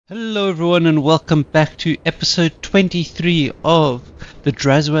Hello everyone and welcome back to episode 23 of the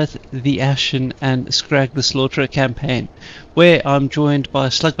Drazhoath, the Ashen and Skrag the Slaughterer campaign, where I'm joined by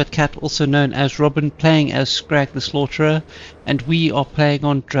Slugbutt Cat, also known as Robin, playing as Skrag the Slaughterer, and we are playing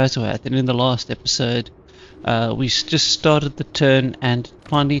on Drazhoath. And in the last episode we just started the turn and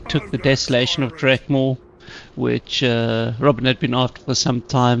finally took the desolation of Drakemore, which Robin had been after for some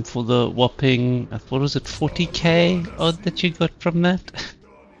time for the whopping, what was it, 40k odd that you got from that?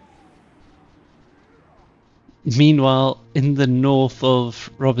 Meanwhile, in the north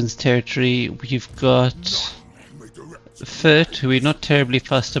of Robin's territory, we've got Furt, who we're not terribly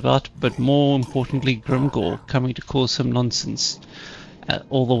fussed about, but more importantly Grimgor, coming to cause some nonsense.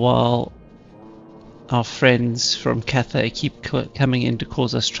 All the while, our friends from Cathay keep coming in to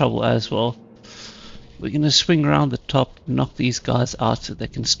cause us trouble as well. We're going to swing around the top, knock these guys out so they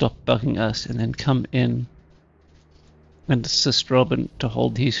can stop bugging us, and then come in and assist Robin to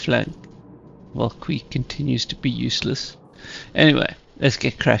hold his flank, while Queek continues to be useless. Anyway, let's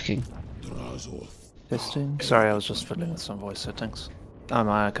get cracking. Testing. Sorry, I was just fiddling with some voice settings. Am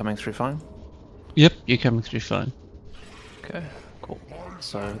I coming through fine? Yep, you're coming through fine. Okay, cool.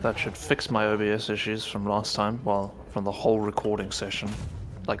 So that should fix my OBS issues from last time, well, from the whole recording session.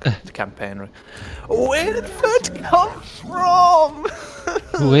 Like the campaign. Where did Furt come from?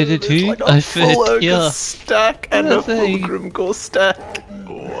 Where did who? Like a full ogre yeah. stack and a full Grimgor stack.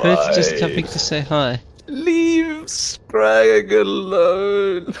 Furt's just coming to say hi. Leave Skrag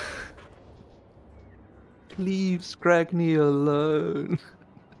alone. Leave Scragny alone.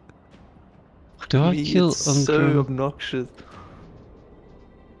 Do I kill It's so obnoxious.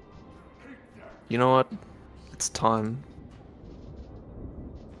 You know what? It's time.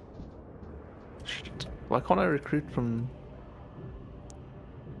 Shit. Why can't I recruit from...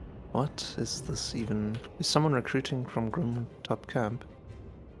 What is this even? Is someone recruiting from Grim Top Camp?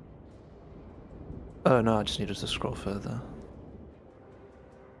 Oh no, I just needed to scroll further.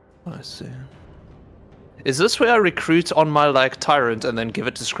 I see. Is this where I recruit on my tyrant and then give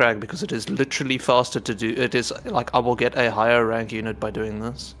it to Skrag because it is literally faster to do? It is like I will get a higher rank unit by doing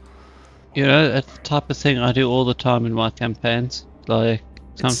this. You know, that's the type of thing I do all the time in my campaigns. Like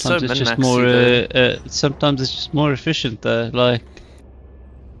sometimes it's just more sometimes it's just more efficient though, like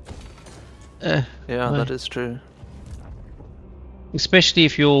yeah, that is true. Especially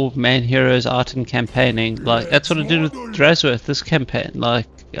if your main hero is out in campaigning. Like that's what I did with Drazhoath this campaign. Like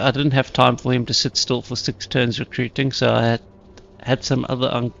I didn't have time for him to sit still for 6 turns recruiting, so I had some other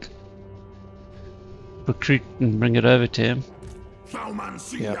unk recruit and bring it over to him.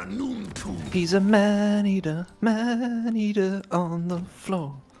 Yep. He's a man-eater on the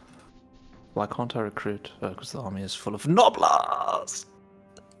floor. Why can't I recruit? Oh, because the army is full of nobblers!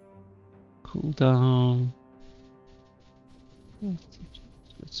 Cool down.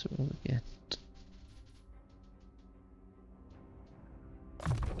 Let's get.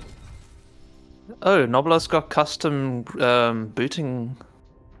 Oh, Noblar's got custom booting.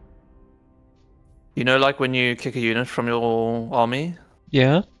 You know, like when you kick a unit from your army?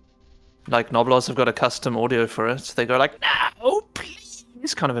 Yeah? Like, Noblars have got a custom audio for it. They go like, no, please!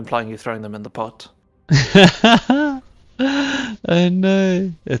 Kind of implying you're throwing them in the pot. I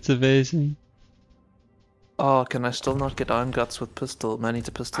know. It's amazing. Oh, can I still not get Iron Guts with pistol? Man-eater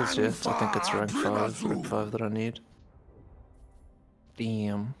pistols yet? I think it's rank 5 that I need.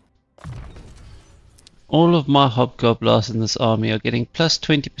 Damn. All of my hobgoblins in this army are getting plus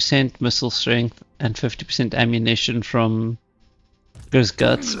 20% missile strength and 50% ammunition from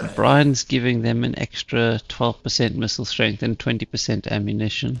Greenskins. Brian's giving them an extra 12% missile strength and 20%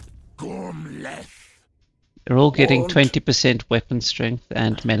 ammunition. They're all getting 20% weapon strength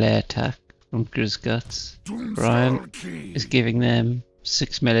and melee attack from Greenskins. Brian is giving them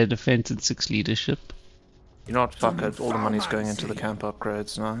 6 melee defense and 6 leadership. You know what, fuck it, all the money's going into the camp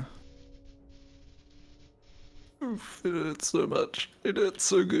upgrades now. Oof, it hurts so much. It hurts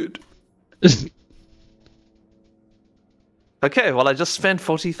so good. Okay, well I just spent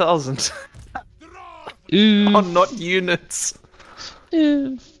 40,000 on not units.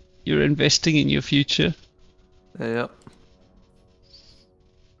 Yeah, you're investing in your future. Yep.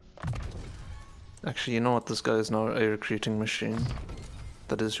 Actually, you know what? This guy is now a recruiting machine.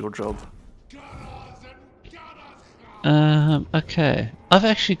 That is your job. Okay. I've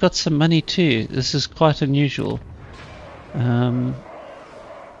actually got some money too. This is quite unusual. I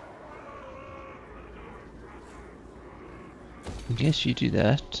guess you do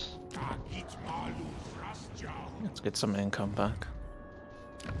that. Let's get some income back.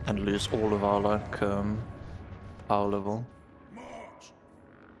 And lose all of our, power level.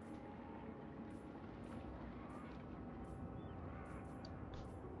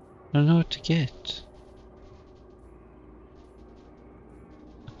 I don't know what to get.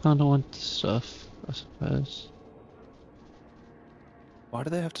 I kinda want this stuff, I suppose. Why do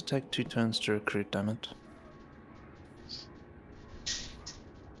they have to take 2 turns to recruit, damn it?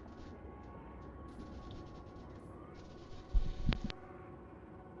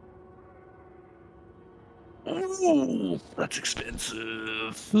 Ooh, that's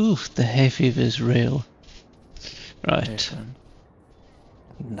expensive. Ooh, the hay fever is real. Right. Ashen.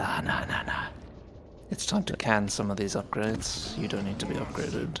 Nah. It's time to can some of these upgrades. You don't need to be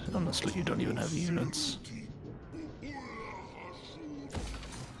upgraded. Honestly, you don't even have units.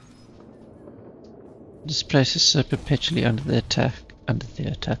 This place is so perpetually under attack. I'm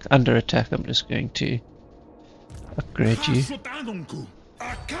just going to upgrade you.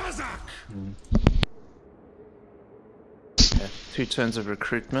 Okay, 2 turns of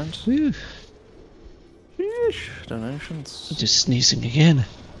recruitment. Woo. Sheesh, donations. Just sneezing again.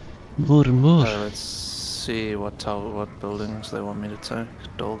 More and more. Let's see what buildings they want me to take.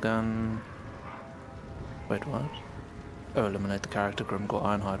 Dolgan. Wait, what? Oh, eliminate the character Grimgor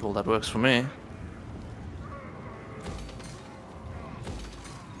Ironhide. Well, that works for me.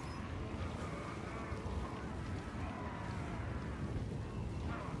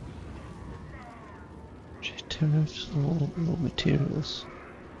 Tariffs or raw materials.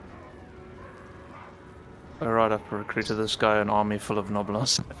 Alright, I've recruited this guy an army full of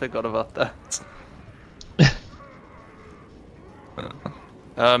noblars. I forgot about that.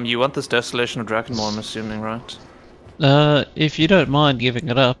 You want this Desolation of Drakenmore, I'm assuming, right? If you don't mind giving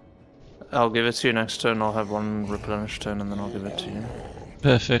it up. I'll give it to you next turn. I'll have 1 replenished turn and then I'll give it to you.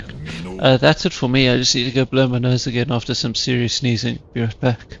 Perfect. That's it for me. I just need to go blow my nose again after some serious sneezing. Be right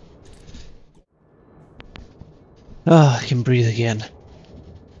back. Ah, I can breathe again.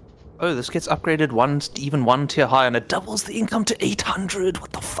 Oh, this gets upgraded even one tier higher and it doubles the income to 800.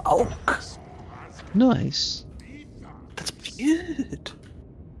 What the fuck? Nice. That's good.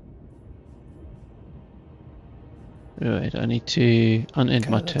 Right, I need to unend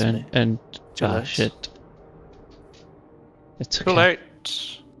my turn me. and... Too Ah, late. shit. It's okay. Too late.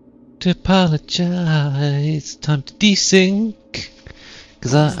 To apologize. Time to desync.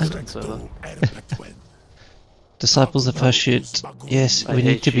 Because It's over. Disciples of Hashut. Yes, I we need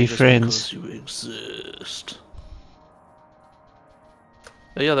hate to you be just friends. because you exist.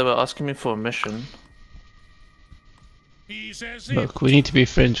 Oh, yeah, they were asking me for a mission. Look, we need to be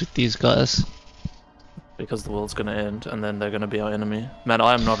friends with these guys. Because the world's gonna end, and then they're gonna be our enemy. Man,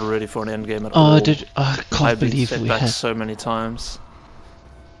 I am not ready for an endgame at all. Oh, I can't I've been believe set we back have. so many times.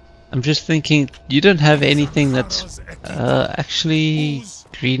 I'm just thinking, you don't have anything that's actually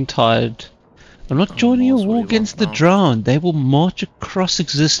green-tied. I'm not joining a Mars, what war do you against the want now? drowned. They will march across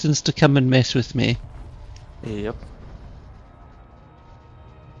existence to come and mess with me. Yep.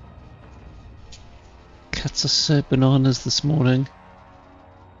 Cats are so bananas this morning.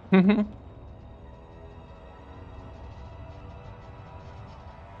 Damn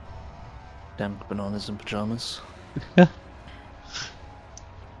bananas in pajamas.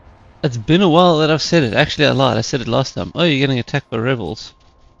 It's been a while that I've said it. Actually, I lied. I said it last time. Oh, you're getting attacked by rebels.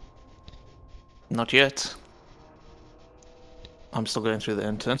 Not yet. I'm still going through the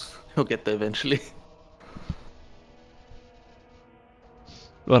end turn. He'll get there eventually.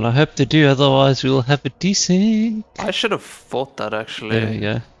 Well, I hope they do. Otherwise, we'll have a desync. I should have fought that actually. There we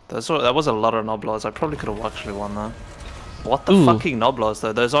go. That was a lot of noblars. I probably could have actually won that. What the Ooh. fucking noblars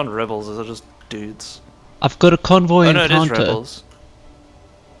though? Those aren't rebels. Those are just dudes. I've got a convoy Oh no, it is encounter. rebels.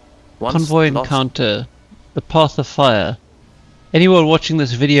 Convoy encounter. The Path of Fire. Anyone watching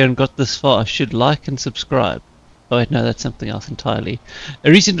this video and got this far should like and subscribe. Oh wait, no, that's something else entirely. A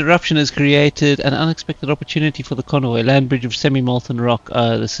recent eruption has created an unexpected opportunity for the convoy. Land bridge of semi-molten rock.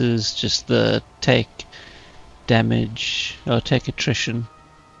 This is just the take damage, or take attrition.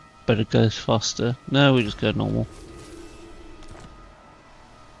 But it goes faster. No, we just go normal.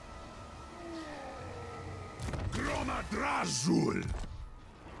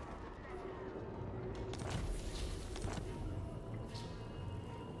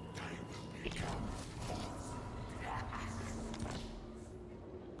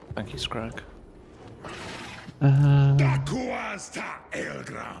 Thank you, Skrag.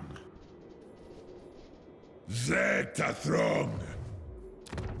 Zeta throng.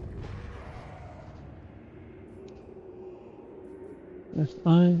 If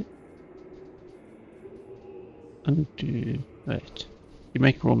I undo... Wait. You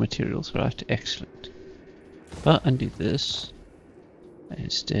make raw materials, right? Excellent. But undo this. I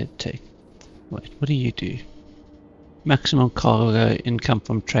instead take... Wait, what do you do? Maximum cargo income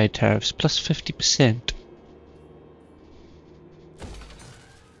from trade tariffs plus 50%.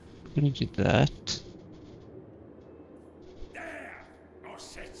 I'm gonna do that.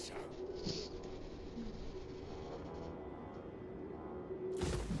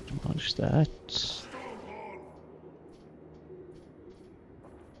 Demolish that.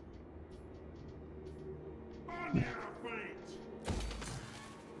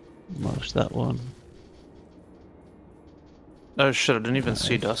 Demolish that one. Oh shit, I didn't even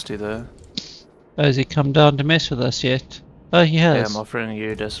see Dusty there. Oh, has he come down to mess with us yet? Oh, he has. Yeah, I'm offering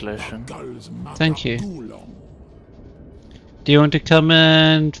you desolation. Thank you. Do you want to come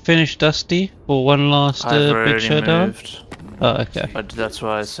and finish Dusty for one last I've big already showdown? moved. Oh, okay. That's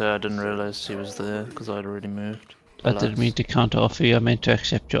why I said I didn't realize he was there, because I'd already moved. I didn't mean to counter offer you, I meant to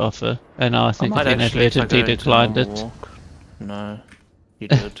accept your offer. And now I think might you actually, if I inadvertently go into declined normal it. walk. No, you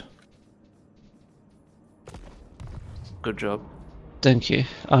did. Good job. Thank you.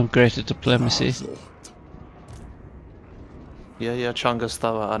 I'm great at diplomacy. Yeah, Chungus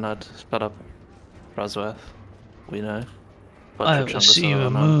Thawa Anad Spadap Drazhoath. We know. I will see you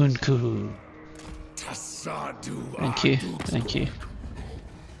a moon coup. Thank you, thank you.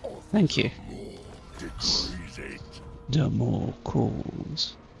 Thank you. The more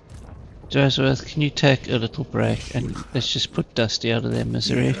calls. Drazhoath, can you take a little break and let's just put Dusty out of their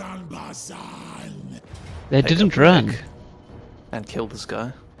misery? They didn't run. And kill this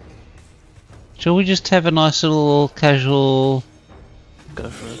guy. Shall we just have a nice little casual... Go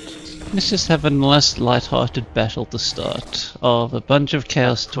for it. Let's just have a nice light-hearted battle to start of a bunch of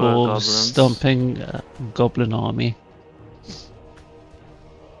Chaos Dwarves stomping a Goblin army.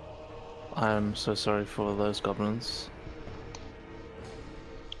 I am so sorry for those goblins.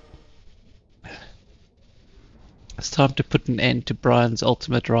 It's time to put an end to Brian's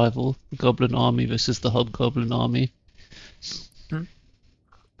ultimate rival, the Goblin army versus the Hobgoblin army.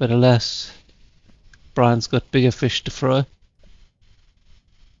 But alas, Brian's got bigger fish to fry.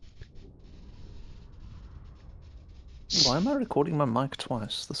 Why am I recording my mic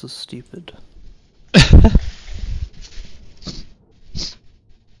twice? This is stupid.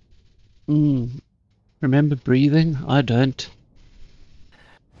 Remember breathing? I don't.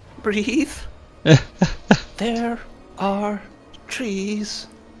 Breathe. There are trees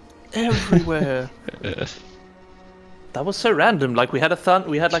everywhere. That was so random. Like we had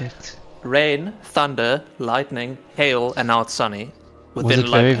like rain, thunder, lightning, hail, and now it's sunny. Was it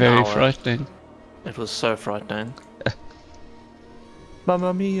like very frightening? It was so frightening.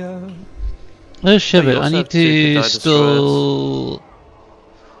 Mamma mia. Oh shit, I need to die still...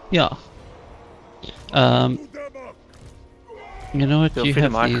 Yeah. You know what, Feel you free to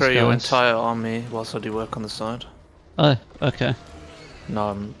have these micro your guys. entire army whilst I do work on the side. Oh, okay.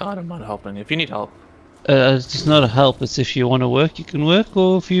 No, I don't mind helping if you need help. It's not a help, it's if you want to work, you can work,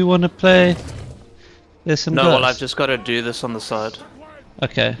 or if you want to play, there's some No, guys. well I've just got to do this on the side.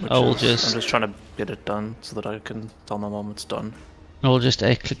 Okay, I'm just trying to get it done so that I can tell my mom it's done. I'll just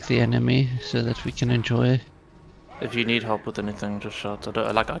A-click the enemy so that we can enjoy. If you need help with anything, just shout.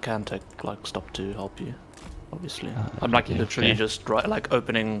 I can take stop to help you. Obviously, I'm literally just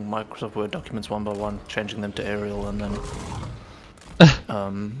opening Microsoft Word documents one by one, changing them to Arial, and then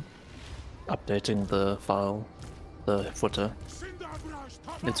updating the file, the footer.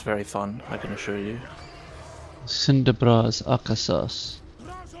 It's very fun, I can assure you. Cinderbras Akasas.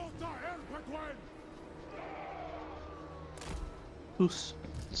 Oos.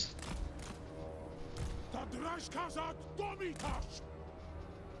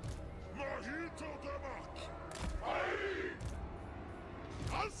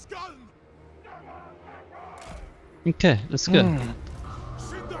 Okay, let's go.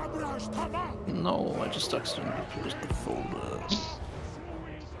 No, I just accidentally closed the folder.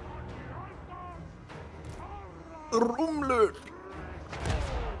 Rumler.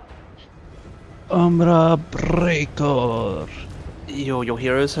 Umra Breaker. Your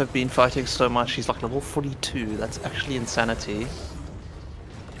heroes have been fighting so much, he's like level 42, that's actually insanity.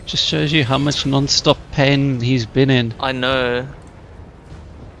 Just shows you how much non-stop pain he's been in. I know.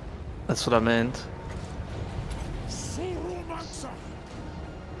 That's what I meant.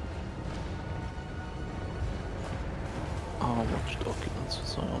 Oh, watch documents,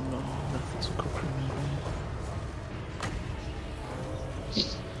 so no, methods of cookery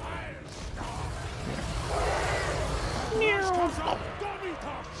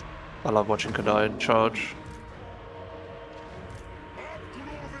I love watching Kodai charge.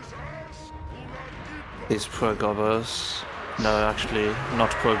 These poor gobbers. No, actually, not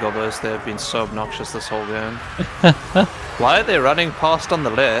poor gobbers. They've been so obnoxious this whole game. Why are they running past on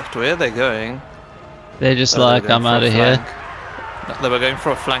the left? Where are they going? They're just like, I'm out of here. No, they were going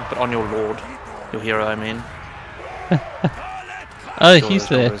for a flank, but on your lord. Your hero, I mean. Oh, he's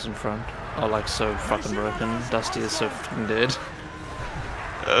there. In front. Oh, like so fucking broken. Dusty is so fucking dead.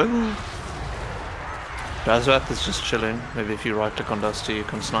 Drazhoath is just chilling. Maybe if you right click on Dusty, you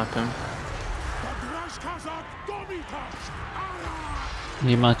can snipe him.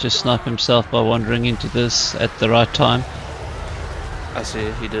 He might just snipe himself by wandering into this at the right time. I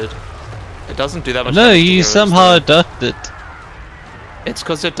see, he did. It doesn't do that much No, damage to you heroes, somehow though. ducked it. It's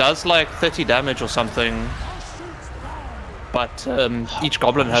because it does like 30 damage or something. But each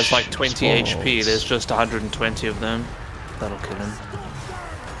goblin has like 20 HP. There's just 120 of them. That'll kill him.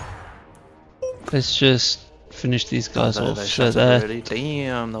 Let's just finish these guys off. They So shot it that already.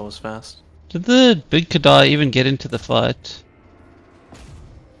 Damn, that was fast. did the big Kadai even get into the fight?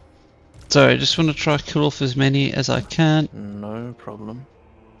 Sorry, I just want to try kill off as many as I can. No problem.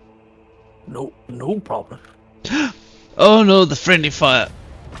 No problem. Oh no, the friendly fire.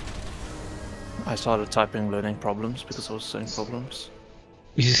 I started typing learning problems because I was saying problems.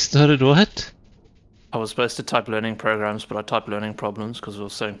 You started what? I was supposed to type learning programs, but I typed learning problems because I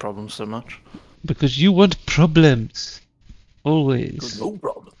was saying problems so much. Because you want problems. Always. No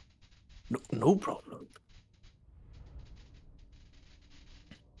problem. No problem.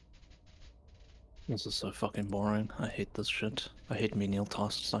 This is so fucking boring. I hate this shit. I hate menial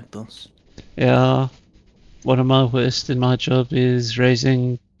tasks like this. Yeah. One of my worst in my job is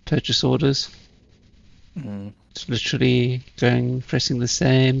raising purchase orders. It's literally pressing the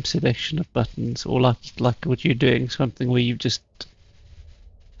same selection of buttons, or like what you're doing, something where you just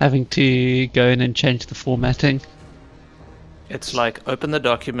having to go in and change the formatting. It's like open the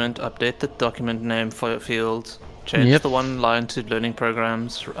document, update the document name field, change the one line to learning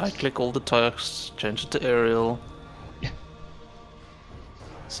programs, right click all the text, change it to Arial.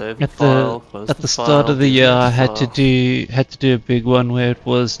 Save the file, close at the the start file, of the year, delete the I had to file. do a big one where it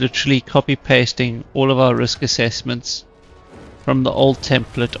was literally copy pasting all of our risk assessments from the old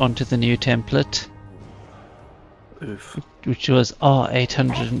template onto the new template, Oof. which was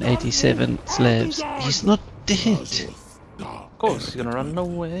R887 slaves. He's not dead. Of course, he's gonna run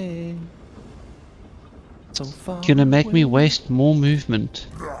away. So far. Gonna make me waste more movement.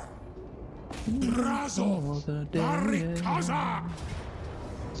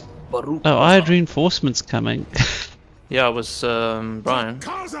 Oh, I had reinforcements coming. Yeah, it was Brian.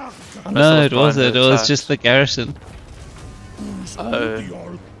 No, it wasn't. It was just the garrison.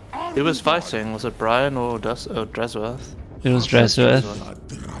 Who was fighting? Was it Brian or Drazhoath? It was Drazhoath.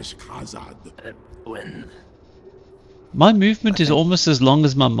 Win. My movement is almost as long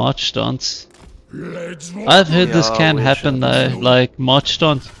as my march stance. I've heard this can happen though. Like march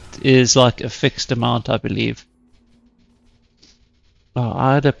stance is like a fixed amount, I believe. Oh,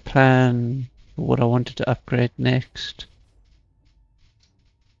 I had a plan for what I wanted to upgrade next.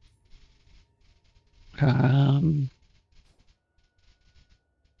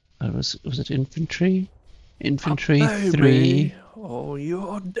 Was it infantry? Infantry 3. Oh,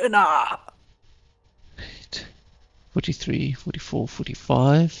 your dinner. 43, 44,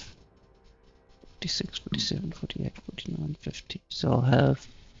 45, 46, 47, 48, 49, 50. So I'll have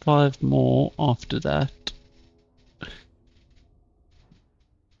 5 more after that.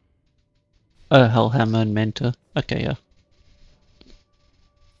 Oh, Hellhammer and Mentor. Okay, yeah.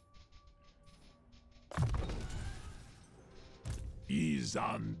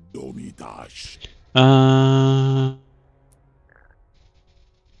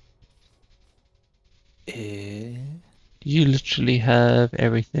 You literally have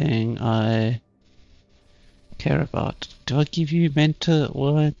everything I care about. Do I give you Mentor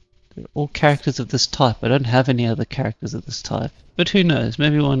or all characters of this type? I don't have any other characters of this type. But who knows,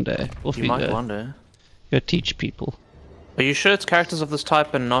 maybe one day. Off You might one day. Go teach people. Are you sure it's characters of this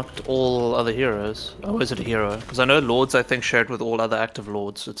type and not all other heroes? Or is it a hero? Because I know Lords, I think, shared with all other active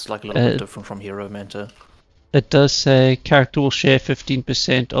Lords. It's like a little bit different from Hero Mentor. It does say character will share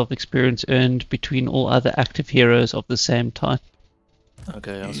 15% of experience earned between all other active heroes of the same type.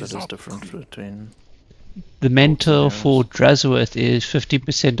 Okay, yeah, so it is different between... The Mentor for Drazhoath is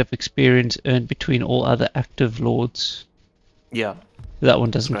 15% of experience earned between all other active Lords. Yeah. That one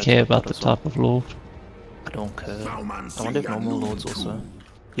doesn't care about the type of Lord. I don't care. I wonder if normal Lords also.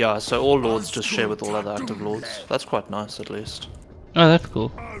 Yeah, so all Lords just share with all other active Lords. That's quite nice, at least. Oh, that's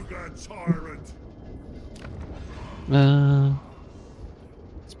cool.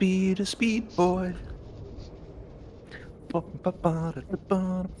 Speed boy.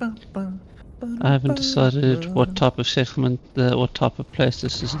 I haven't decided what type of settlement, what type of place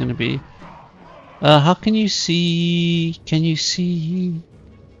this is going to be. How can you see? Can you see?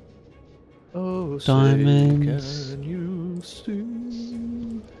 Oh, diamonds. Can you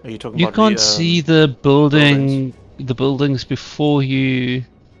see? Are you talking You about can't see the building the buildings before you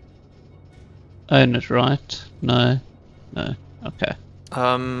own it, right? No. No. Okay.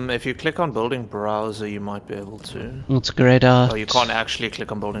 If you click on building browser, you might be able to. It's grayed out. Oh, you can't actually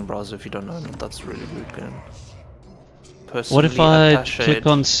click on building browser if you don't own it. That's really rude game. What if Personally, I click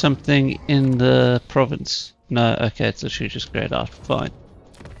on something in the province? No, okay, it's literally just grayed out. Fine.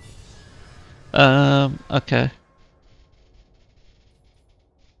 Okay.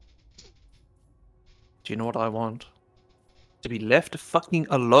 Do you know what I want? To be left fucking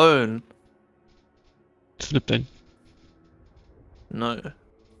alone. Flipping. No,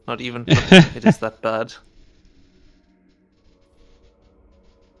 not even flipping. It is that bad.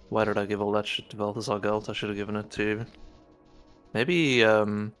 Why did I give all that shit to Balthazar Gelt? I should have given it to maybe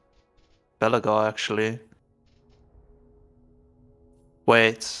Belagar actually.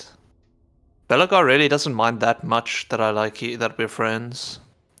 Wait, Belagar really doesn't mind that much that I like that we're friends.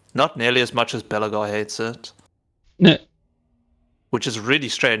 Not nearly as much as Belagar hates it. No. Which is really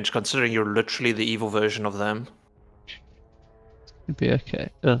strange considering you're literally the evil version of them. It'd be okay.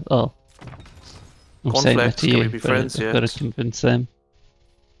 Oh. I'm saying that Cornflakes, to can you, we be but friends I've yet? got to convince them.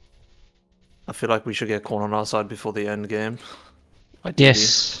 I feel like we should get Corn on our side before the end game. Ideally.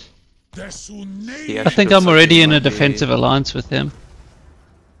 Yes. He I actually think looks I'm like already he in a might be- defensive alliance with him.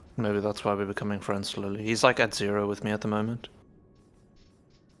 Maybe that's why we're becoming friends slowly. He's like at 0 with me at the moment.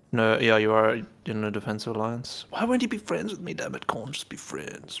 No, yeah, you are in a defensive alliance. Why won't you be friends with me, damn it, Corn? Just be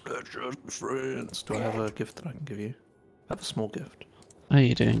friends. Let's just be friends. Do I have a gift that I can give you? I have a small gift. How are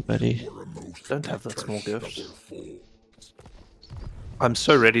you doing, buddy? Don't have that small gift. I'm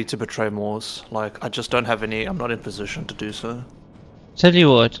so ready to betray Moors. Like, I just don't have any. I'm not in position to do so. Tell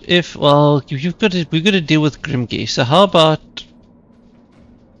you what, we've got to deal with Grimgir. So how about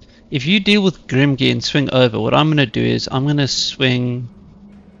if you deal with Grimgir and swing over? What I'm gonna do is I'm gonna swing.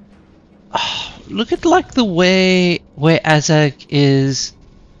 Look at like the way where Azhag is.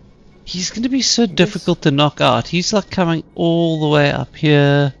 He's gonna be so difficult to knock out. He's like coming all the way up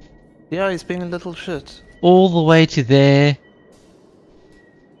here, Yeah, he's being a little shit. all the way to there.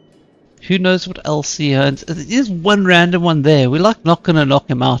 Who knows what else he owns? There's one random one there. We're like not gonna knock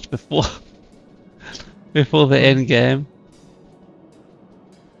him out before the end game.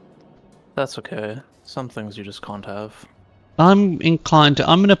 That's okay. Some things you just can't have. I'm inclined to.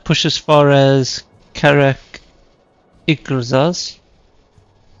 I'm gonna push as far as Karak Ikrazaz.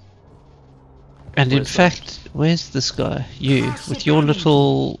 And in Where's fact, where's this guy? You, with your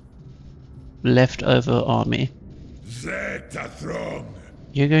little leftover army.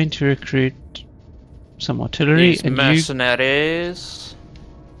 You're going to recruit some artillery, These and mercenaries.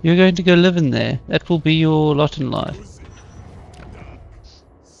 you're going to go live in there. That will be your lot in life.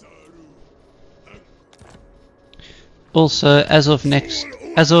 Also, as of next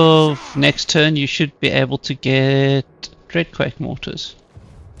turn, you should be able to get Dreadquake mortars.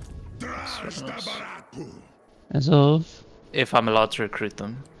 As of If I'm allowed to recruit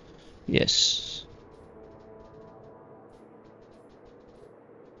them. yes.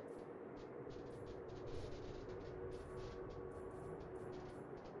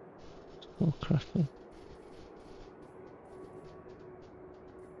 Skullcrafter.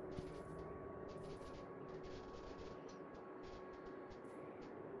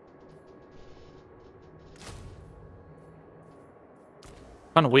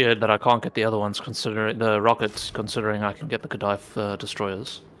 Kind of weird that I can't get the other ones, considering the rockets, considering I can get the Godive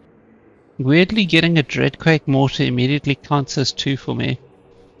destroyers. Weirdly, getting a Dreadquake mortar immediately counts as 2 for me.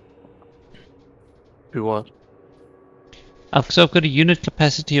 Who what? So I've got a unit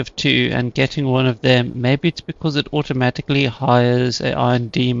capacity of 2, and getting one of them, maybe it's because it automatically hires a Iron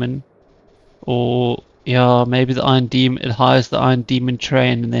Demon, or yeah, maybe the Iron Demon, it hires the Iron Demon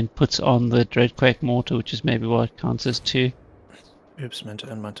train and then puts on the Dreadquake mortar, which is maybe why it counts as 2. Oops, meant to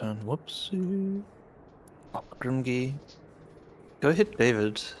end my turn. Whoopsie. Oh, Grimgir. Go hit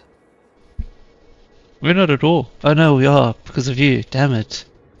David. We're not at all. Oh no, we are, because of you, damn it.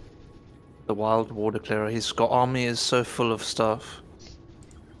 The Wild War Declarer. His army is so full of stuff.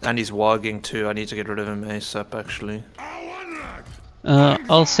 And he's warging too. I need to get rid of him ASAP actually.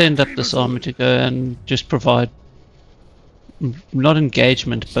 I'll send up this army to go and just provide, not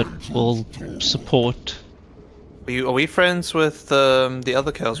engagement, but will support. Are we friends with the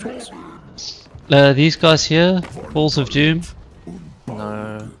other Chaos Dwarves? These guys here, Balls of Doom.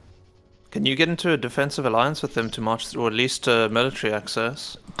 No. Can you get into a defensive alliance with them to march through, or at least military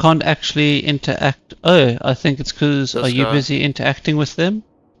access? Can't actually interact. Oh, I think it's because are you busy interacting with them?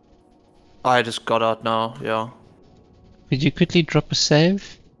 I just got out now, yeah. Could you quickly drop a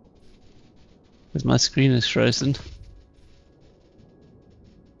save? Because my screen is frozen.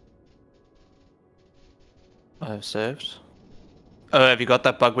 I've saved. Oh, have you got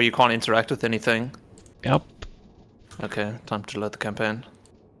that bug where you can't interact with anything? Yep. Okay, time to load the campaign.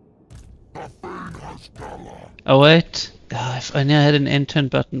 Oh wait. Ah, if only I had an end turn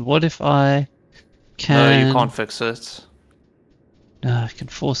button. What if I can... No, you can't fix it. No, I can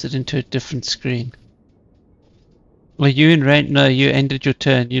force it into a different screen. Well, you in range? No, you ended your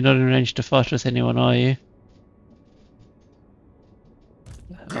turn. You're not in range to fight with anyone, are you?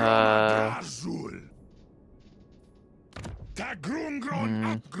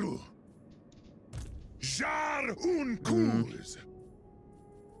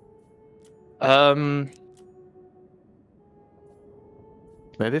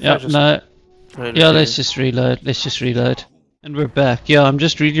 Maybe if I Yep, just... no. really Yeah, do- let's just reload. Let's just reload. And we're back. Yeah, I'm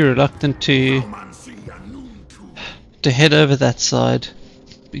just really reluctant to head over that side.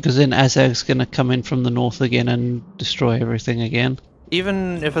 Because then Azhag's gonna come in from the north again and destroy everything again.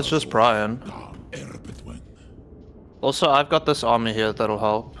 Even if it's just Brian. Also, I've got this army here that'll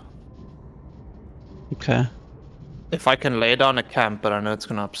help. Okay. If I can lay down a camp, but I know it's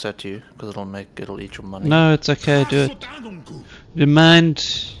gonna upset you, because it'll eat your money. No, it's okay, do it.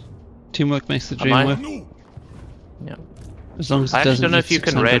 Remind... Teamwork makes the dream Am I? work. Yeah. As long as it I actually doesn't don't know eat if you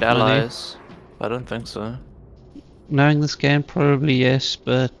can 600 raid money. allies. I don't think so. Knowing this game, probably yes,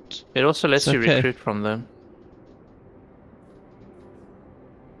 but... It also lets It's you okay. recruit from them.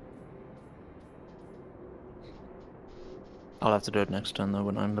 I'll have to do it next turn though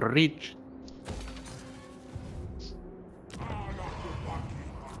when I'm rich.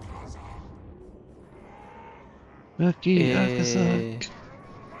 Lucky, I'm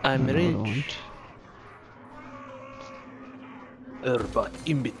I rich. want. But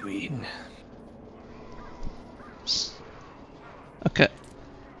in between. Okay.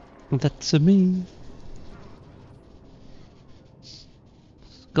 That's a me.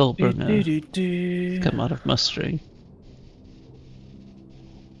 Skullburner. Come out of mustering.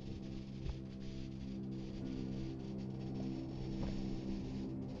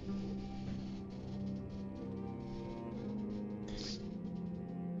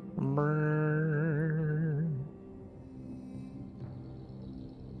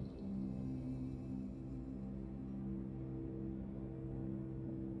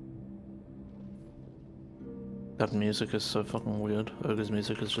 That music is so fucking weird. Ogre's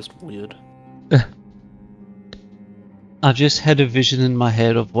music is just weird. I've just had a vision in my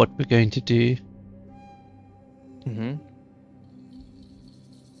head of what we're going to do.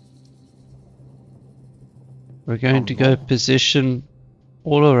 We're going to go position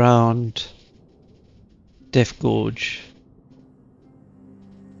all around Death Gorge.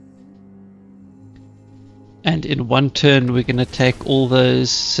 And in one turn we're going to take all those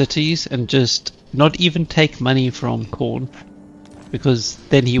cities and just not even take money from Khorne, because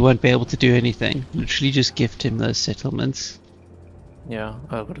then he won't be able to do anything. Literally just gift him those settlements. Yeah,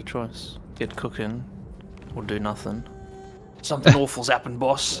 I've got a choice. Get cooking, or do nothing. Something awful's happened,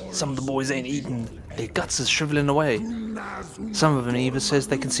 boss. Some of the boys ain't eating. Their guts is shriveling away. Some of them even says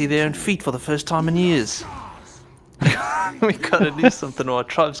they can see their own feet for the first time in years. We gotta do something or our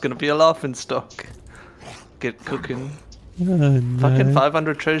tribe's gonna be a laughing stock. Get cooking. Oh, no. Fucking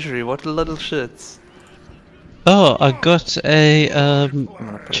 500 treasury, what little shits. Oh, I got a I'm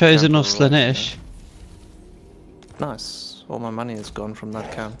gonna put a chosen camp of right Slanesh. there. Nice. All my money is gone from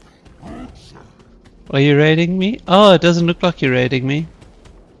that camp. Are you raiding me? Oh, it doesn't look like you're raiding me.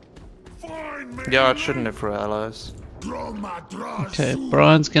 Yeah, it shouldn't have for allies. Okay,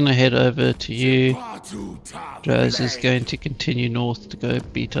 Brian's gonna head over to you. Draz is going to continue north to go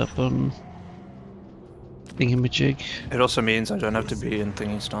beat up on Thingamajig. It also means I don't have to be in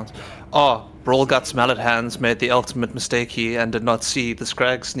thingy stance. Oh, Brawl Guts Mallet Hands made the ultimate mistake here and did not see the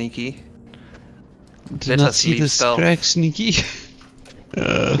Skrag sneaky. Did Let not us see leave the stealth. Skrag sneaky.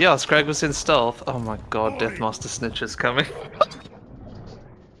 Yeah, Skrag was in stealth. Oh my god, Deathmaster Snitch is coming.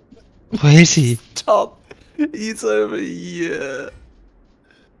 Where is he? Stop! He's over here.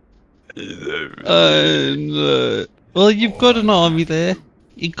 Oh no. Well, you've got an army there.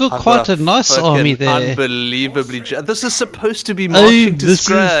 You've got I've quite got a nice fucking army there. Unbelievably. This is supposed to be Oh, marching to this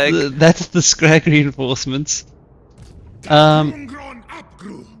Skrag. is that's the Skrag reinforcements. Oh,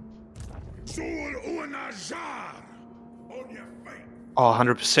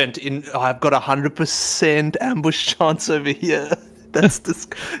 100% in. Oh, I've got 100% ambush chance over here. That's this.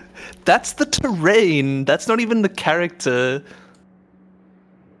 That's the terrain. That's not even the character.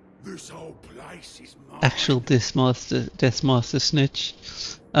 This whole place is mine. Actual Deathmaster Snitch.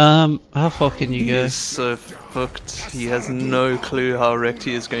 How far can you He go? is so fucked. He has no clue how wrecked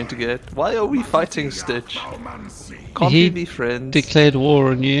he is going to get. Why are we fighting Stitch? Can't He we be friends? Declared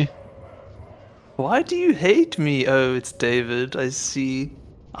war on you. Why do you hate me? Oh, it's David, I see.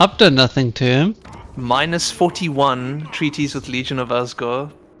 I've done nothing to him. Minus 41, treaties with Legion of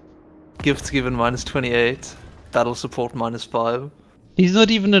Asgard. Gifts given minus 28. Battle support minus 5. He's not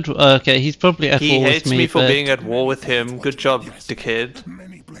even at... okay, he's probably at He war with hates me, me for but being at war with him. Good job, dickhead.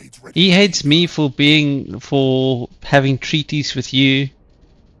 he hates me for having treaties with you.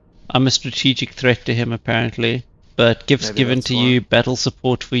 I'm a strategic threat to him, apparently. But gifts Maybe given that's to why. you, battle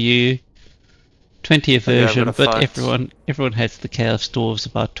support for you. 20 I'm aversion, gonna but fight. everyone hates the Chaos Dwarves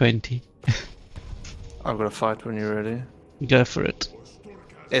about 20. I'm gonna fight when you're ready. Go for it.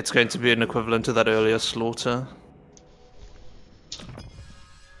 It's going to be an equivalent to that earlier slaughter.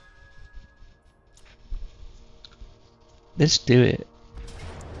 Let's do it.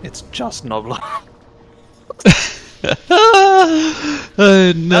 It's just Nobler.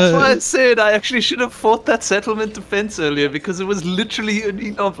 Oh no. That's why I said I actually should have fought that settlement defense earlier, because it was literally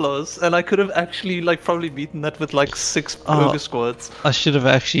only Noblos, and I could have actually probably beaten that with 6 ogre squads. I should have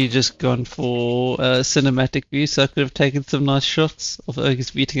actually just gone for cinematic view, so I could have taken some nice shots of ogres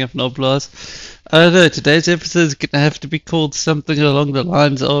beating up Noblars. I don't know, today's episode is going to have to be called something along the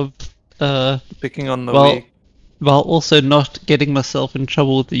lines of Picking on the well, weak. while also not getting myself in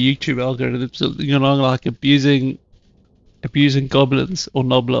trouble with the YouTube algorithms, so, like abusing goblins or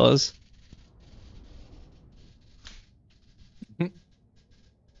Noblars.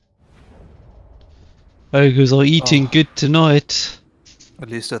 Ogres are eating good tonight. At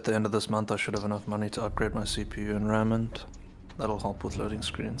least at the end of this month I should have enough money to upgrade my CPU and RAM, and that'll help with loading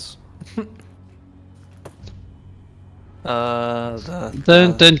screens.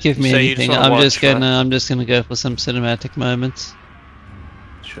 Don't give me so you just anything. wanna I'm watch, just gonna go for some cinematic moments.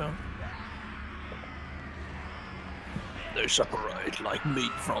 Sure. They separate like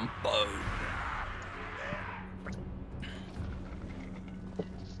meat from bone.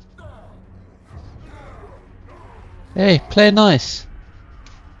 Hey, play nice.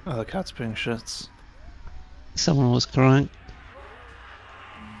 Oh, the cat's being shits. Someone was crying.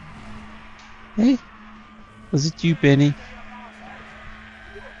 Hey, was it you, Benny?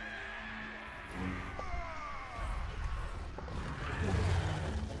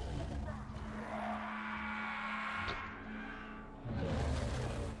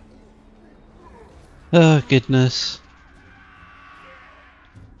 Oh goodness.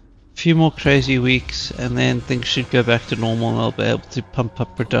 A few more crazy weeks and then things should go back to normal and I'll be able to pump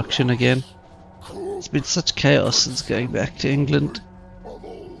up production again. It's been such chaos since going back to England. Of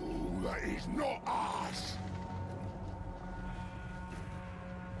all that is not us.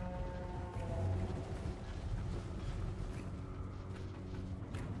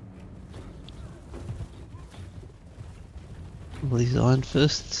 All these iron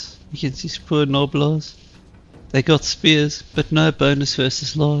fists. You can see poor Noblars. They got spears, but no bonus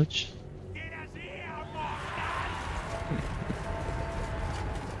versus large.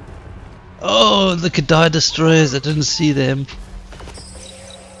 Oh, the Kadai destroyers! I didn't see them.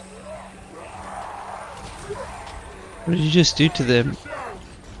 What did you just do to them?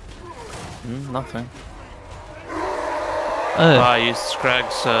 Nothing. Oh, I used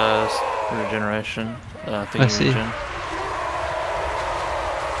Skrag's regeneration. I see. Regen.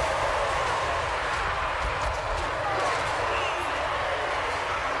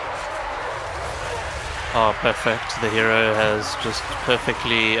 Oh, perfect. The hero has just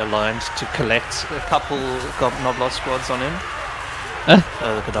perfectly aligned to collect a couple Noblar squads on him.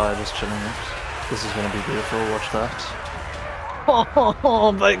 The Kadai just chilling it. This is going to be beautiful. Watch that.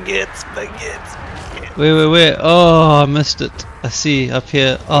 Oh, baguettes, baguettes. wait. Oh, I missed it. I see, up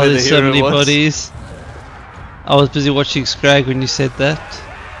here. Oh, Where the there's so hero many was. bodies. I was busy watching Skrag when you said that.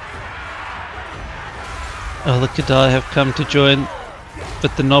 Oh, the Kadai have come to join,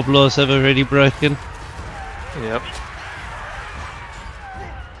 but the Noblars have already broken. Yep.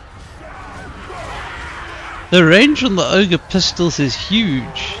 The range on the Ogre pistols is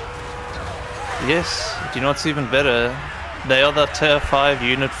huge. Yes. Do you know what's even better? They are the tier 5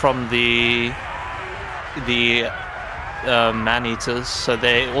 unit from the man-eaters, so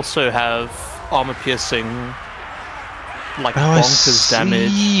they also have armor piercing, like bonkers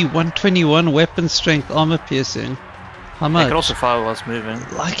damage. 121 weapon strength armor piercing. How They much? can also fire whilst moving.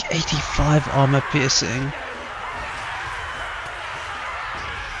 Like 85 armor piercing.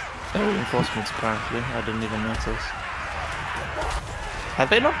 They're reinforcements apparently. I didn't even notice. Have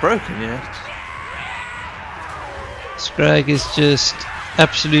they not broken yet? Skrag is just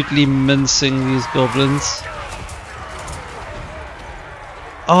absolutely mincing these goblins.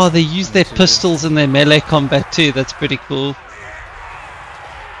 Oh, they use their pistols in their melee combat too. That's pretty cool.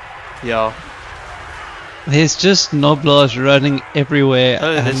 Yeah. There's just Noblars running everywhere,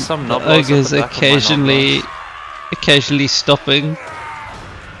 Oh, there's and some the Noblars at the ogres back of my occasionally stopping.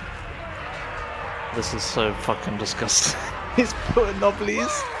 This is so fucking disgusting. These poor Nobblies.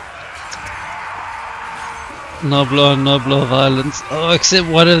 Noblar violence. Oh, except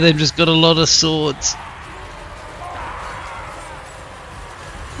one of them just got a lot of swords.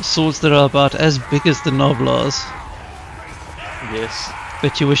 Swords that are about as big as the Noblars. Yes.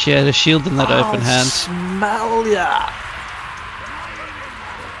 Bet you wish you had a shield in that open hand. Smell ya!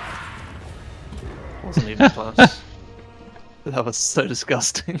 Wasn't even close. That was so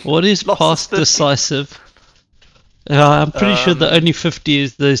disgusting. What is Lost past 50. decisive? I'm pretty sure the only 50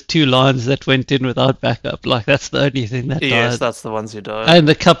 is those 2 lines that went in without backup. Like that's the only thing that Yes, died. that's the ones who died. And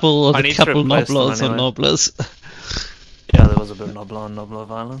a couple I need to replace them Noblars anyway. or Noblars. Yeah, there was a bit of Noblar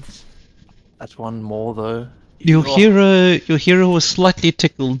violence. That's one more though. Your Oh. hero was slightly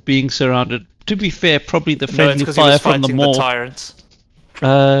tickled being surrounded. To be fair, probably the No, it's friendly because he fire was from fighting the the mall. tyrants.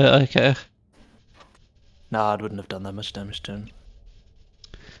 Okay. Nah, it wouldn't have done that much damage to him.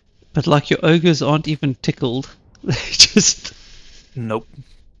 But like your ogres aren't even tickled. They just Nope.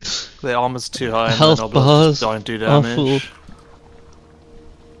 Their armor's too high and health the Noblars bars just don't do are damage. full.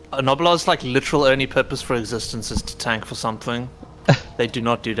 A Noblar's like literal only purpose for existence is to tank for something. They do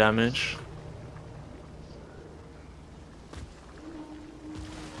not do damage.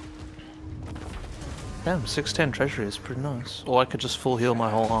 Damn, 610 treasury is pretty nice. Or I could just full heal my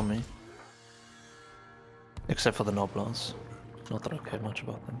whole army. Except for the Noblars. Not that I care much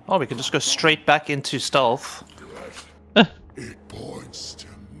about them. Oh, we can just go straight back into stealth. It points to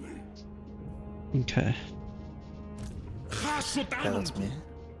me. Okay. Yeah, that's me.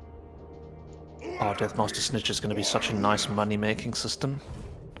 Oh, Deathmaster Snitch is going to be such a nice money-making system.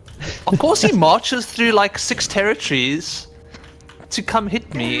 Of course he marches through like 6 territories to come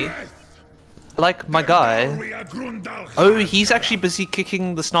hit me. Like my guy. Oh, he's actually busy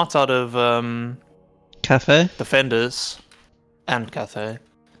kicking the snot out of Cafe? defenders and Cathay.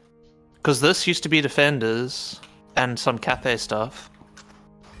 Because this used to be defenders and some Cathay stuff.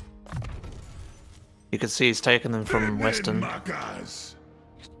 You can see he's taken them from Western.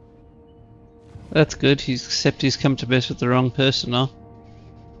 That's good. Except he's come to best with the wrong person now.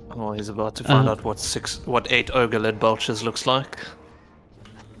 Oh, he's about to find out what 8 ogre lead belchers looks like.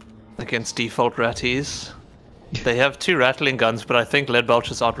 Against default ratties. They have 2 rattling guns, but I think lead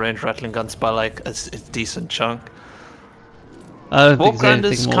belchers outrange rattling guns by like a decent chunk. I don't think Warp there's Grind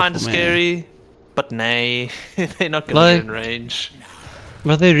anything is more kind of for me. scary, but nay, they're not gonna Like- get in range.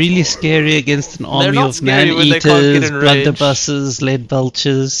 But they're really scary against an army not of scary when they can't get man-eaters, in range. blunderbusses, lead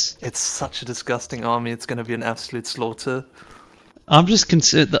belchers. It's such a disgusting army, it's gonna be an absolute slaughter. I'm just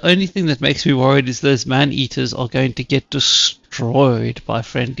concerned. The only thing that makes me worried is those man-eaters are going to get destroyed by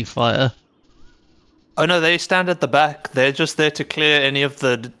friendly fire. Oh no, they stand at the back. They're just there to clear any of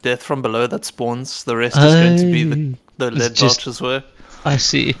the death from below that spawns. The rest is going to be the It's lead just- belchers work. I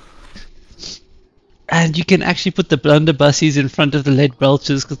see. And you can actually put the blunderbusses in front of the lead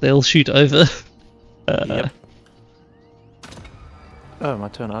belchers because they'll shoot over. Yep. Oh, my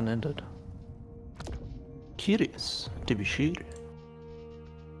turn unended. Curious, to be sure.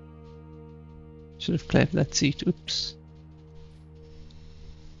 Should have claimed that seat. Oops.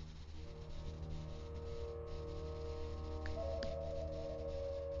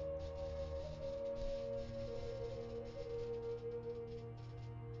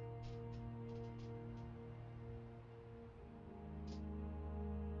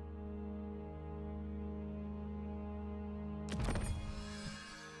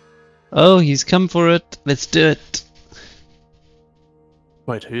 Oh, he's come for it. Let's do it.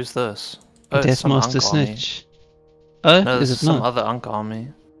 Wait, who's this? Oh, it's some Deathmaster Ankh army. Snitch. Oh, No, is this it is some not? other Ankh army.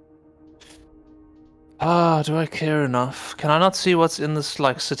 Ah, do I care enough? Can I not see what's in this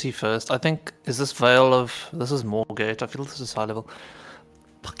like city first? I think is this Vale of this is Moorgate. I feel this is high level.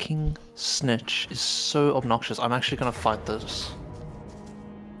 Fucking Snitch is so obnoxious. I'm actually gonna fight this.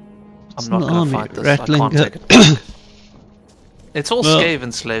 It's I'm not an gonna army, fight this. rattling I can't gu- take it back. It's all Well-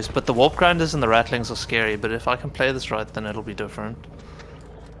 Skaven slaves, but the warp grinders and the rattlings are scary. But if I can play this right, then it'll be different.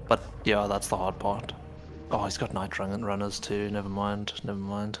 But yeah, that's the hard part. Oh, he's got night runners too. Never mind. Never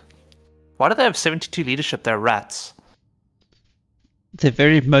mind. Why do they have 72 leadership? They're rats. They're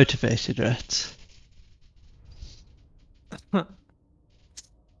very motivated rats.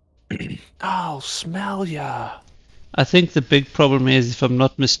 Oh, smell ya. I think the big problem is, if I'm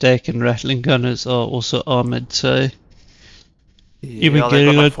not mistaken, rattling gunners are also armored, so... You've been they've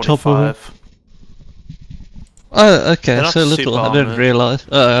getting got, like, on top of 45. Oh, okay, They're not so little. super I didn't armored. realise.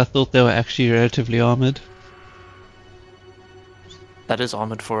 I thought they were actually relatively armoured. That is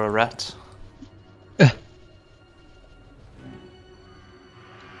armored for a rat.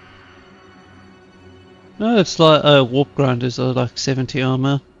 No, it's like warp grinders are like 70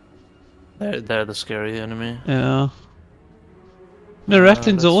 armor. They're the scary enemy. Yeah. No, ratlings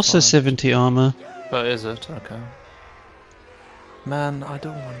are That's also fine. 70 armor. Oh, is it? Okay. Man, I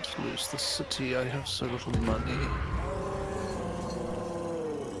don't want to lose the city. I have so little money.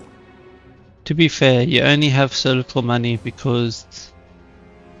 To be fair, you only have so little money because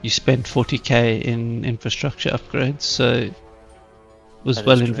you spent 40k in infrastructure upgrades, so it was That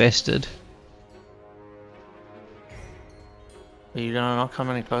well is true. invested. Are you gonna not come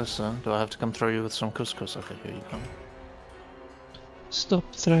any closer? Do I have to come throw you with some couscous? Okay, here you come. Stop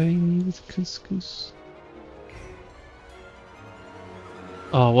throwing me with couscous.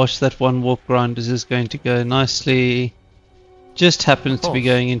 Oh, watch that one warp grinders is going to go nicely. Just happens to be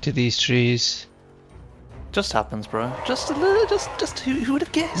going into these trees. Just happens, bro. Just a little, just who would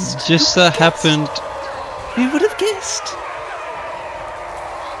have guessed? Just so happened. Who would have guessed?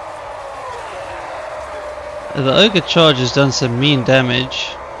 The ogre charge has done some mean damage.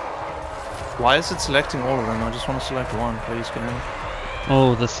 Why is it selecting all of them? I just want to select one, please, game.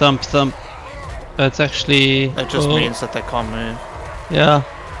 Oh, the thump. That's actually... It just means that they can't move. Yeah.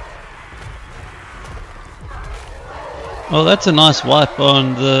 Well, that's a nice wipe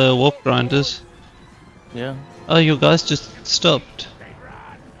on the warp grinders. Yeah. Oh, you guys just stopped.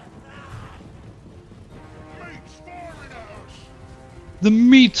 The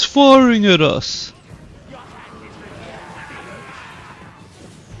meat's firing at us!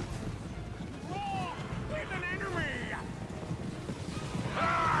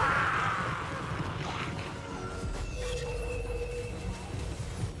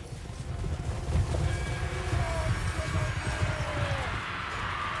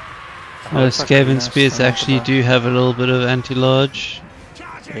 Skaven Spears actually do have a little bit of anti-large.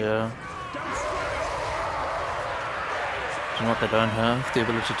 Yeah. Do you know what they don't have? The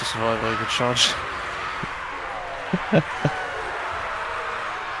ability to survive ogre charge.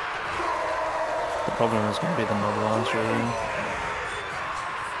 The problem is going to be the mobilize, really.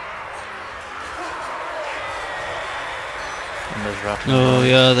 And there's rattling. Oh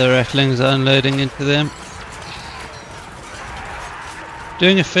yeah, the rattlings are unloading into them.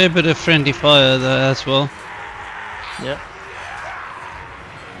 Doing a fair bit of friendly fire there as well. Yep.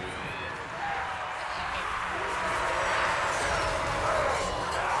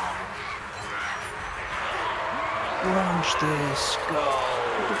 Launch their skulls.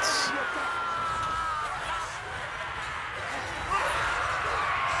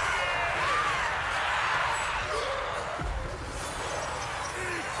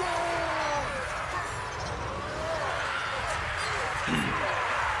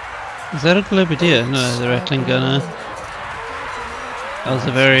 Is that a Globidia? No, the rattling gunner. That was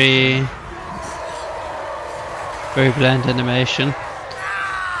a very bland animation.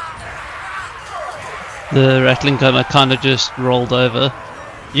 The rattling gunner kind of just rolled over.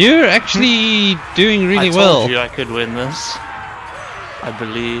 You're actually doing really well. I told you I could win this. I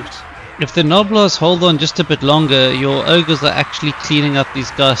believed. If the Noblars hold on just a bit longer, your ogres are actually cleaning up these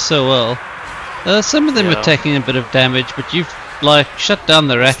guys so well. Some of them are taking a bit of damage, but you've like shut down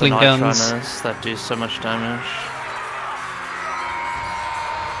the rattling guns. Runners that do so much damage.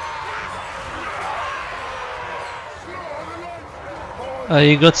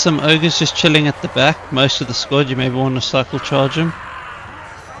 You got some ogres just chilling at the back. Most of the squad, you maybe want to cycle charge them.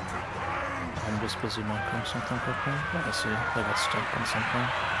 I'm just busy marking something quickly. Let me see. They got stuck on something.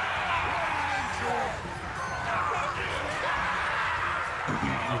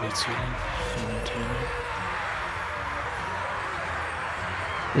 Maybe it's healing.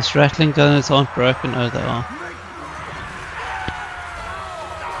 This rattling gunners aren't broken. Oh, they are.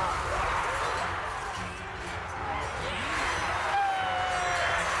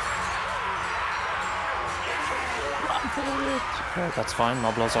 Okay, that's fine.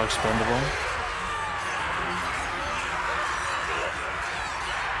 Moblars are expendable.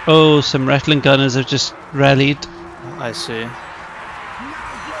 Oh, some rattling gunners have just rallied. I see.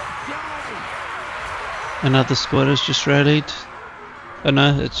 Another squad has just rallied. Oh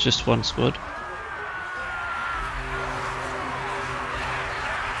no, it's just one squad.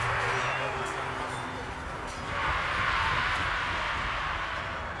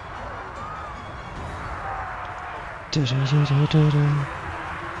 The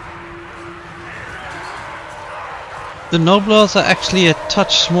Noblars are actually a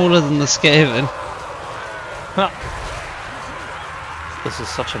touch smaller than the Skaven. This is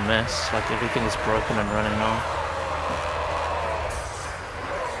such a mess. Like everything is broken and running now.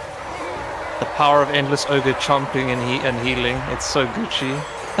 The power of endless ogre chomping and healing. It's so Gucci.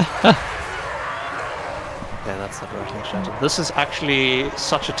 Yeah, that's the rattling shatter. This is actually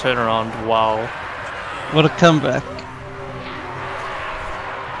such a turnaround. Wow. What a comeback.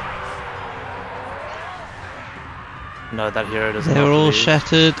 No, that hero doesn't. They were all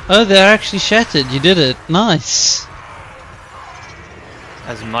shattered. Oh, they're actually shattered. You did it. Nice.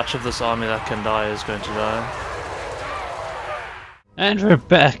 As much of this army that can die is going to die. And we're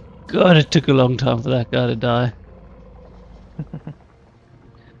back. God, it took a long time for that guy to die.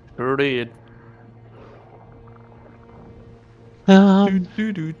 Indeed. Um,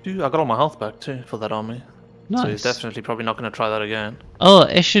 I got all my health back too for that army. nice. So he's definitely probably not going to try that again. Oh,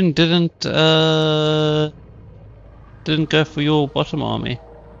 Ashen didn't go for your bottom army.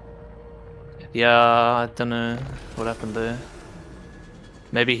 Yeah, I don't know what happened there.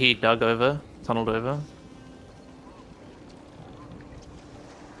 Maybe he dug over, tunneled over.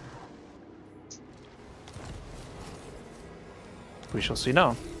 We shall see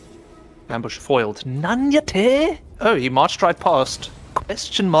now. Ambush foiled. None yet, eh? Oh, he marched right past.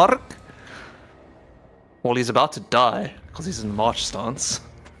 Question mark? Well, he's about to die, because he's in march stance.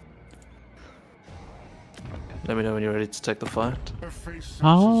 Let me know when you're ready to take the fight.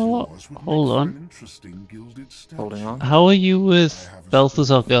 How? Hold on. Holding on. How are you with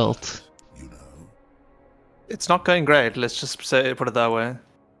Balthazar Gelt? It's not going great, let's just say, put it that way.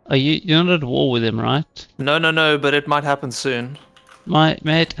 You're not at war with him, right? No, but it might happen soon.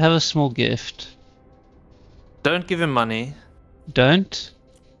 Mate, have a small gift. Don't give him money. Don't?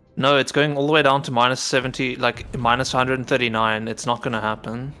 No, it's going all the way down to minus 70, like minus 139. It's not going to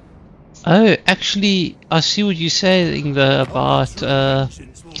happen. Oh, actually, I see what you're saying there about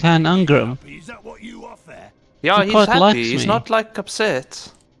Clan Ungrim. Yeah, He he's quite happy. likes He's me. not like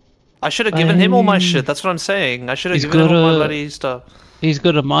upset. I should have given him all my shit. That's what I'm saying. I should have He's given him got all my a- bloody stuff. He's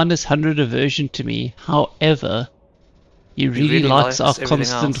got a minus 100 aversion to me. However, he really likes our everything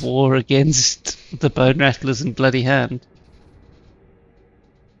constant else. war against the Bone Rattlers and Bloody Hand.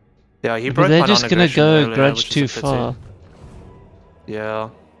 Yeah, he But broke they're my just gonna non-aggression go earlier, grudge which is too a pity. far. Yeah.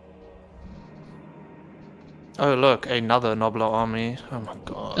 Oh look, another Nobler army. Oh my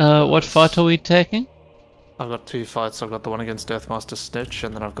god. What fight are we taking? I've got two fights. I've got the one against Deathmaster Snitch,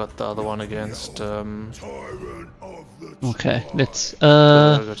 and then I've got the other one against Okay, let's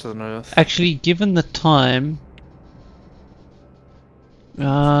go to the north. actually, given the time,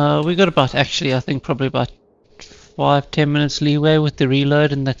 we got about, actually, I think probably about 5-10 minutes leeway with the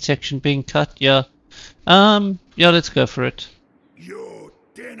reload and that section being cut. Yeah. Yeah, let's go for it.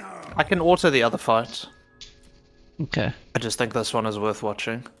 I can auto the other fight. Okay. I just think this one is worth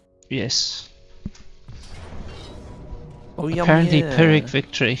watching. Yes. Oh, yum, Apparently yeah. Pyrrhic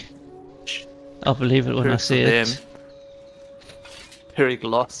victory. I'll believe it when I Pyrrhic see for it. them. Pyrrhic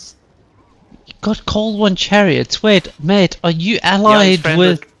loss. You got Cold One chariots. Wait, mate, are you Yeah, he's allied friend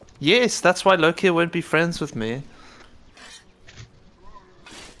with... Yes, that's why Loki won't be friends with me.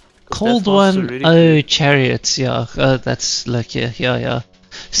 Cold Deathmaster One? really Oh, good. chariots, yeah. That's lucky. Yeah.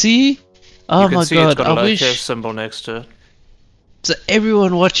 See? Oh You can my see god, it's got a I Loki wish... symbol next to it. So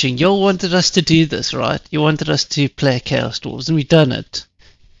everyone watching, y'all wanted us to do this, right? You wanted us to play Chaos Dwarves, and we done it.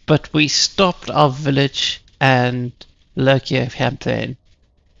 But we stopped our village and Loki campaign.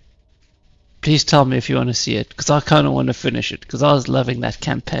 Please tell me if you want to see it, because I kind of want to finish it, because I was loving that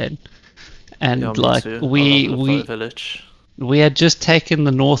campaign. And Yeah, me like, too. I we love the village. had just taken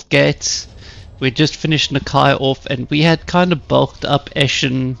the North Gates, we just finished Nakai off, and we had kind of bulked up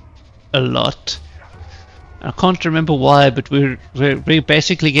Ashen a lot. I can't remember why, but we're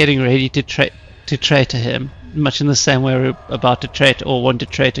basically getting ready to traitor him, much in the same way we're about to traitor or want to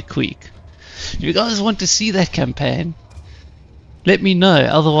traitor Queek. If you guys want to see that campaign, let me know.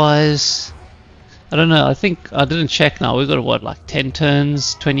 Otherwise, I don't know. I think I didn't check now. We've got what, like 10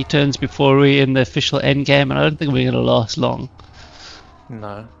 turns, 20 turns before we're in the official end game, and I don't think we're going to last long.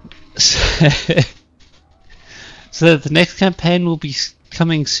 No. So the next campaign will be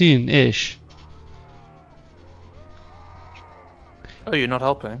coming soon-ish. Oh, you're not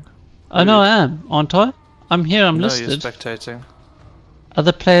helping? I know I am, aren't I? I'm here, I'm No, listed. you're spectating.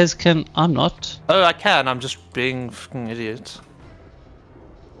 Other players can... I'm not. Oh, I can. I'm just being a fucking idiot.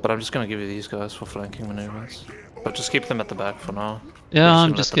 But I'm just going to give you these guys for flanking maneuvers. But just keep them at the back for now. Yeah, We're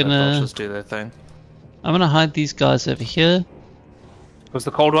I'm just let the gonna... Vultures do their thing. I'm gonna hide these guys over here. Because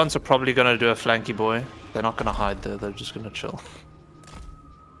the cold ones are probably going to do a flanky boy. They're not going to hide there. They're just going to chill.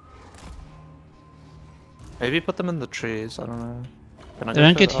 Maybe put them in the trees. I don't know. Can I They go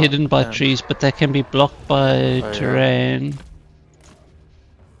don't get further? hidden by Yeah. trees, but they can be blocked by yeah. terrain.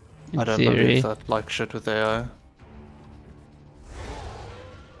 In I don't theory. believe that like shit with AI.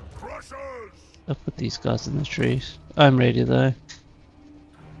 I'll put these guys in the trees. I'm ready though.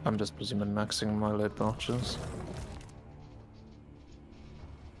 I'm just busy min-maxing my late marches.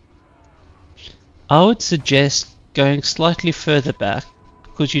 I would suggest going slightly further back,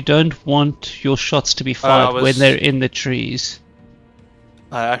 because you don't want your shots to be fired when they're in the trees.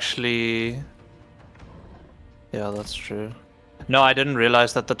 I actually... Yeah, that's true. No, I didn't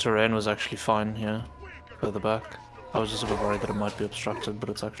realize that the terrain was actually fine here, further back. I was just a bit worried that it might be obstructed, but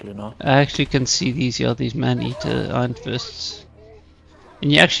it's actually not. I actually can see these man-eater iron fists.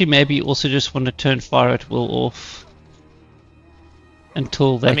 And you actually maybe also just want to turn fire at will off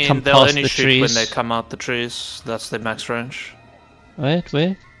until they come they'll past only the shoot trees. when they come out the trees. That's their max range. Wait,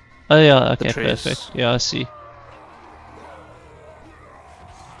 where? Oh yeah, okay, trees. perfect. Yeah, I see.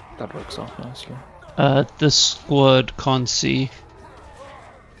 That works out nicely. The squad can't see.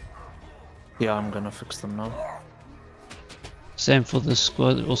 Yeah, I'm gonna fix them now. Same for the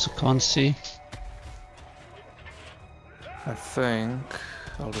squad, also can't see. I think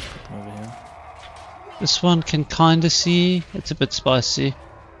I'll just put them over here. This one can kinda see. It's a bit spicy.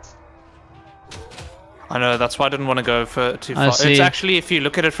 I know, that's why I didn't want to go for too far. It's actually, if you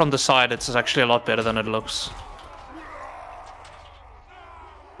look at it from the side, it's actually a lot better than it looks.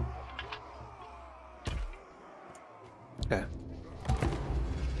 Okay.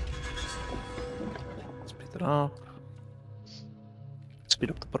 Speed it up. Speed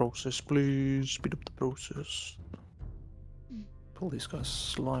up the process, please. Speed up the process. Pull these guys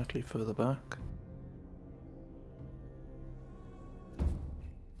slightly further back.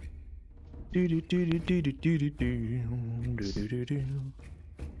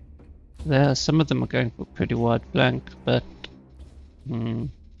 There, some of them are going for pretty wide flank, but I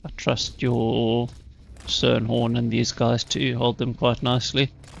trust your Cernhorn and these guys to hold them quite nicely.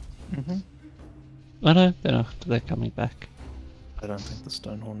 Oh no, they're coming back. I don't think the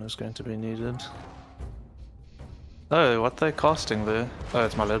Stonehorn is going to be needed. Oh, what are they casting there? Oh,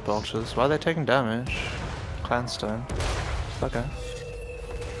 it's my lead belchers. Why are they taking damage? Clanstone. Okay.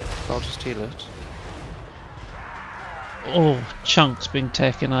 I'll just heal it. Oh, chunks being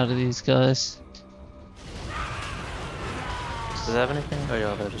taken out of these guys. Do they have anything? Oh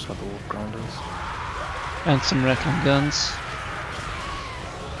yeah, they just got the wolf grinders. And some wrecking guns.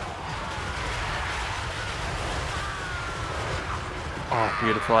 Oh,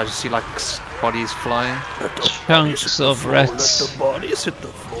 beautiful. I just see like bodies flying. Chunks of rats. Let the bodies hit the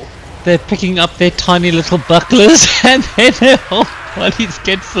floor. They're picking up their tiny little bucklers and then their whole bodies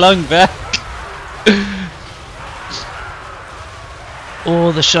get flung back.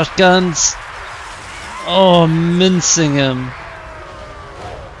 Oh, the shotguns. Oh, mincing them.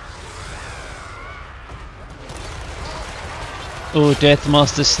 Oh,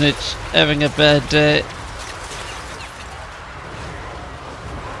 Deathmaster Snitch having a bad day.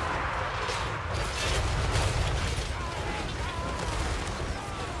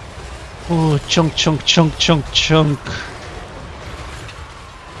 Oh, chunk, chunk, chunk, chunk, chunk.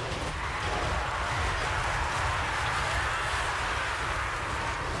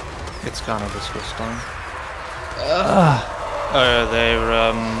 It's kind of disgusting. Oh,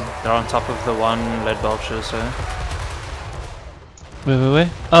 they're on top of the one lead belcher, so. Wait.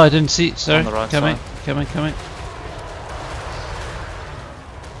 Oh, I didn't see. Sorry. On the right coming, side. coming.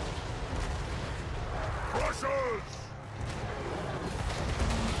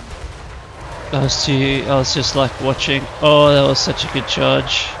 I was just like watching. Oh, that was such a good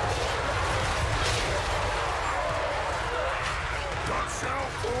charge.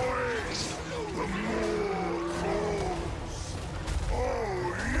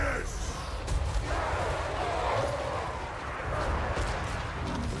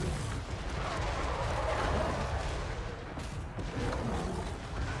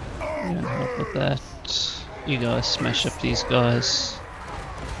 Yeah, help with that. You guys smash up these guys.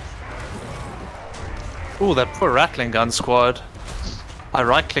 Ooh, that poor rattling gun squad. I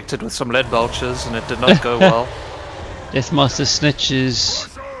right-clicked it with some lead belchers and it did not go well. Deathmaster Snitch is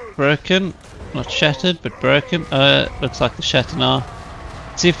broken. Not shattered, but broken. Looks like the shatter now.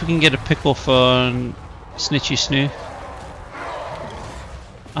 Let's see if we can get a pick off on Snitchy Snoo.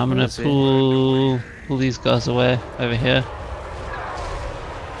 I'm gonna pull these guys away over here.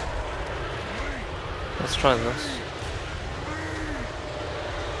 Let's try this.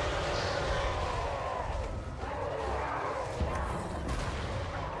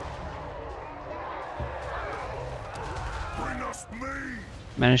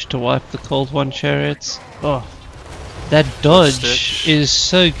 Managed to wipe the cold one chariots. Oh, that dodge is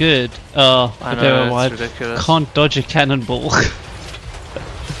so good. Oh, I know, it's ridiculous. Can't dodge a cannonball.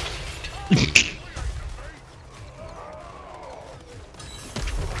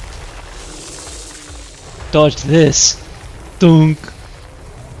 Dodge this. Dunk.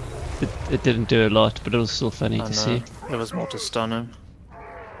 It didn't do a lot, but it was still funny to see. It was more to stun him.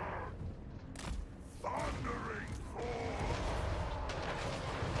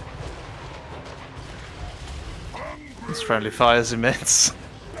 This friendly fire is immense.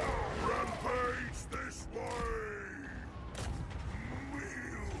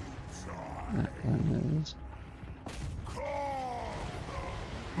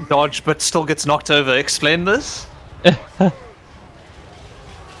 Dodge, but still gets knocked over. Explain this?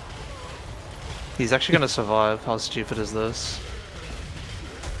 He's actually gonna survive. How stupid is this?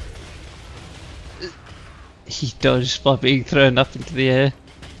 He dodged by being thrown up into the air.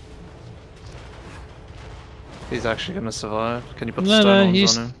 He's actually gonna survive. Can you put the No, stone no, arms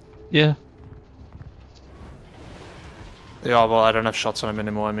he's... on him? Yeah. Yeah, well, I don't have shots on him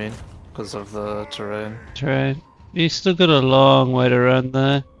anymore, I mean, because of the terrain. Terrain. He's still got a long way to run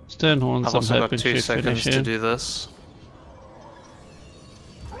there. Stonehorns, I've I'm also got hoping 2 should seconds finish to him. do this.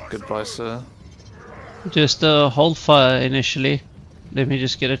 Goodbye, sir. Just hold fire initially. Let me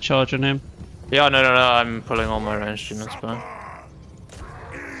just get a charge on him. Yeah, no, I'm pulling all my ranged units back.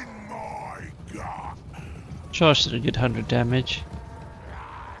 Charge did a good 100 damage.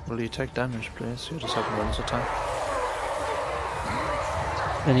 Will you take damage, please? You just have a bonus attack.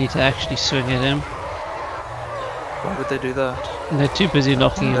 They need to actually swing at him. Why would they do that? And they're too busy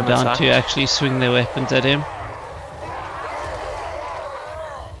knocking him Then down attack. to actually swing their weapons at him.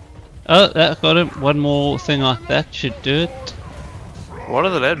 Oh, that got him. One more thing like that should do it. What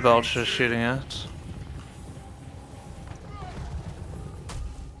are the lead vultures shooting at?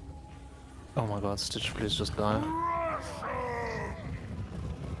 Oh my god, Stitch, please just die.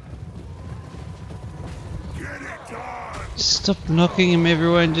 Stop knocking him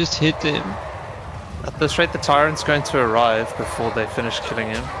everywhere and just hit him. At this rate, the Tyrant's going to arrive before they finish killing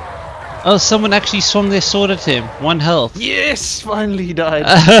him. Oh, someone actually swung their sword at him. 1 health. Yes! Finally he died!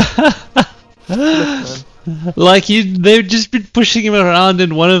 Like they've just been pushing him around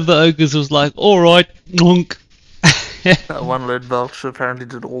and one of the ogres was like, alright, nonk. That one lead vulture apparently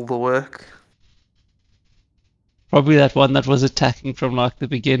did all the work. Probably that one that was attacking from like the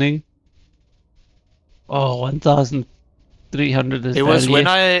beginning. Oh, 1,300 is It was value.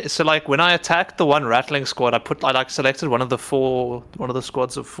 when I attacked the one rattling squad, I selected one of the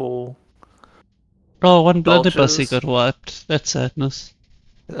squads of 4. Oh, one blunderbussy vultures. got wiped. That's sadness.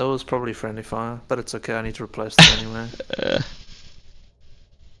 That was probably friendly fire, but it's okay, I need to replace them anyway.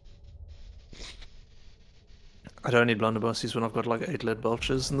 I don't need blunderbussies when I've got like 8 lead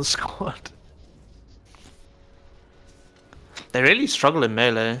vultures in the squad. They really struggle in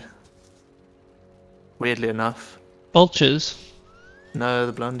melee. Weirdly enough. Vultures? No,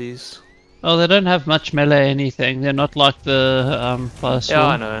 the blundies. Oh, they don't have much melee anything. They're not like the fire Yeah,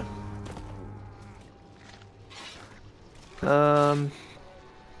 swarm. I know.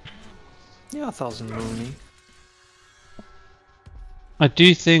 Yeah, 1,000 Mooney. I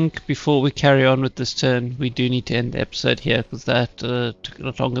do think before we carry on with this turn, we do need to end the episode here because that took a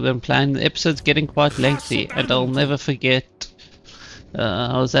lot longer than planned. The episode's getting quite lengthy, and I'll never forget.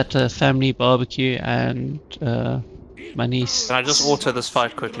 I was at a family barbecue, and my niece. Can I just auto this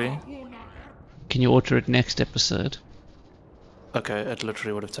fight quickly? Can you auto it next episode? Okay, it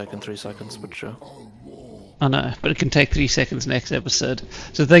literally would have taken 3 seconds, but sure. I know, but it can take 3 seconds next episode.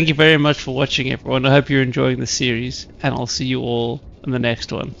 So thank you very much for watching, everyone. I hope you're enjoying the series, and I'll see you all in the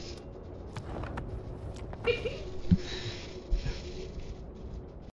next one.